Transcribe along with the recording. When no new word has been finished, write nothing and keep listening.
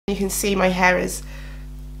You can see my hair is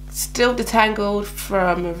still detangled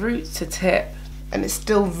from root to tip, and it's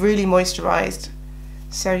still really moisturized.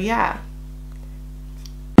 So yeah.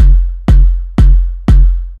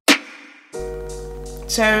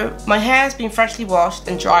 So my hair has been freshly washed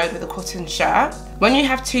and dried with a cotton shirt. When you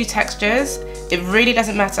have two textures, it really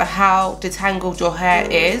doesn't matter how detangled your hair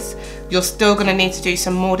is, you're still gonna need to do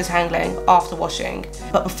some more detangling after washing.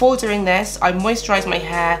 But before doing this, I moisturize my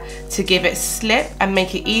hair to give it slip and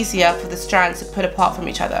make it easier for the strands to pull apart from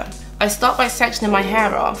each other. I start by sectioning my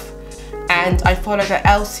hair off, and I follow the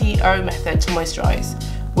LCO method to moisturize,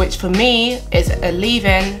 which for me is a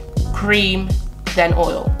leave-in, cream, then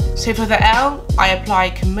oil. So for the L, I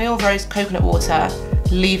apply Camille Rose Coconut Water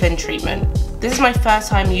leave-in treatment. This is my first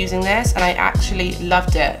time using this and I actually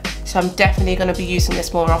loved it, so I'm definitely going to be using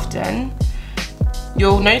this more often.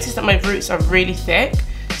 You'll notice that my roots are really thick,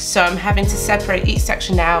 so I'm having to separate each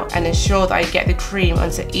section out and ensure that I get the cream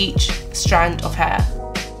onto each strand of hair.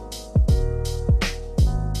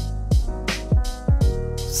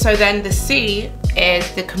 So then the C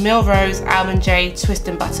is the Camille Rose Almond J Twist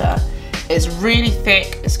and Butter. It's really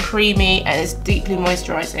thick, it's creamy, and it's deeply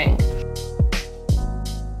moisturizing.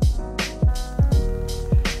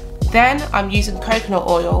 Then I'm using coconut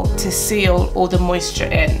oil to seal all the moisture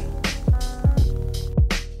in.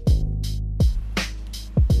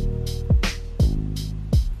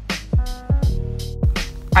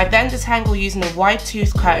 I then detangle using a wide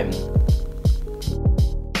tooth comb.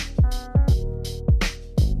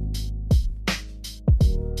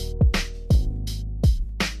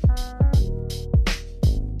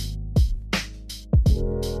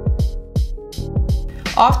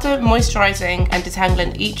 After moisturising and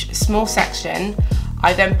detangling each small section,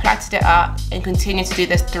 I then plaited it up and continue to do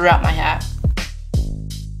this throughout my hair.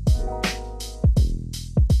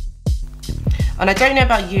 And I don't know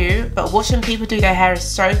about you, but watching people do their hair is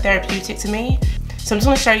so therapeutic to me. So I'm just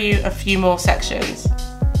going to show you a few more sections.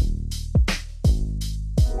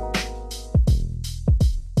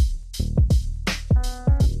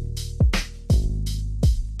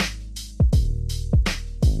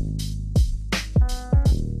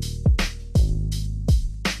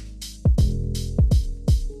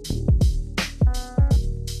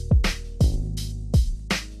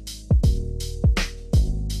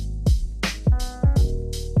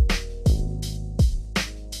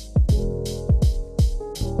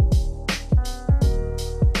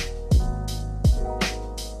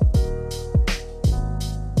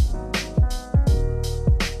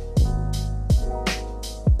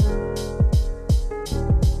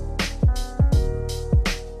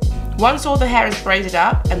 Once all the hair is braided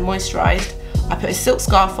up and moisturised, I put a silk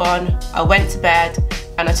scarf on, I went to bed,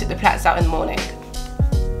 and I took the plaits out in the morning.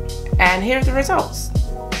 And here are the results.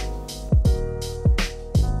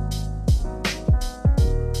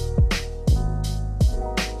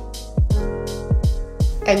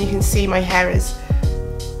 And you can see my hair is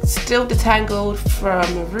still detangled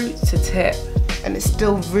from root to tip, and it's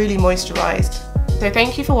still really moisturised. So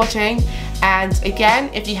thank you for watching, and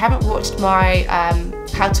again, if you haven't watched my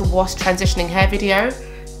how to wash transitioning hair video,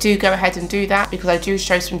 do go ahead and do that, because I do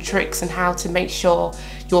show some tricks on how to make sure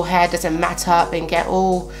your hair doesn't mat up and get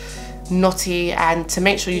all knotty, and to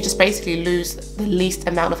make sure you just basically lose the least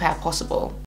amount of hair possible.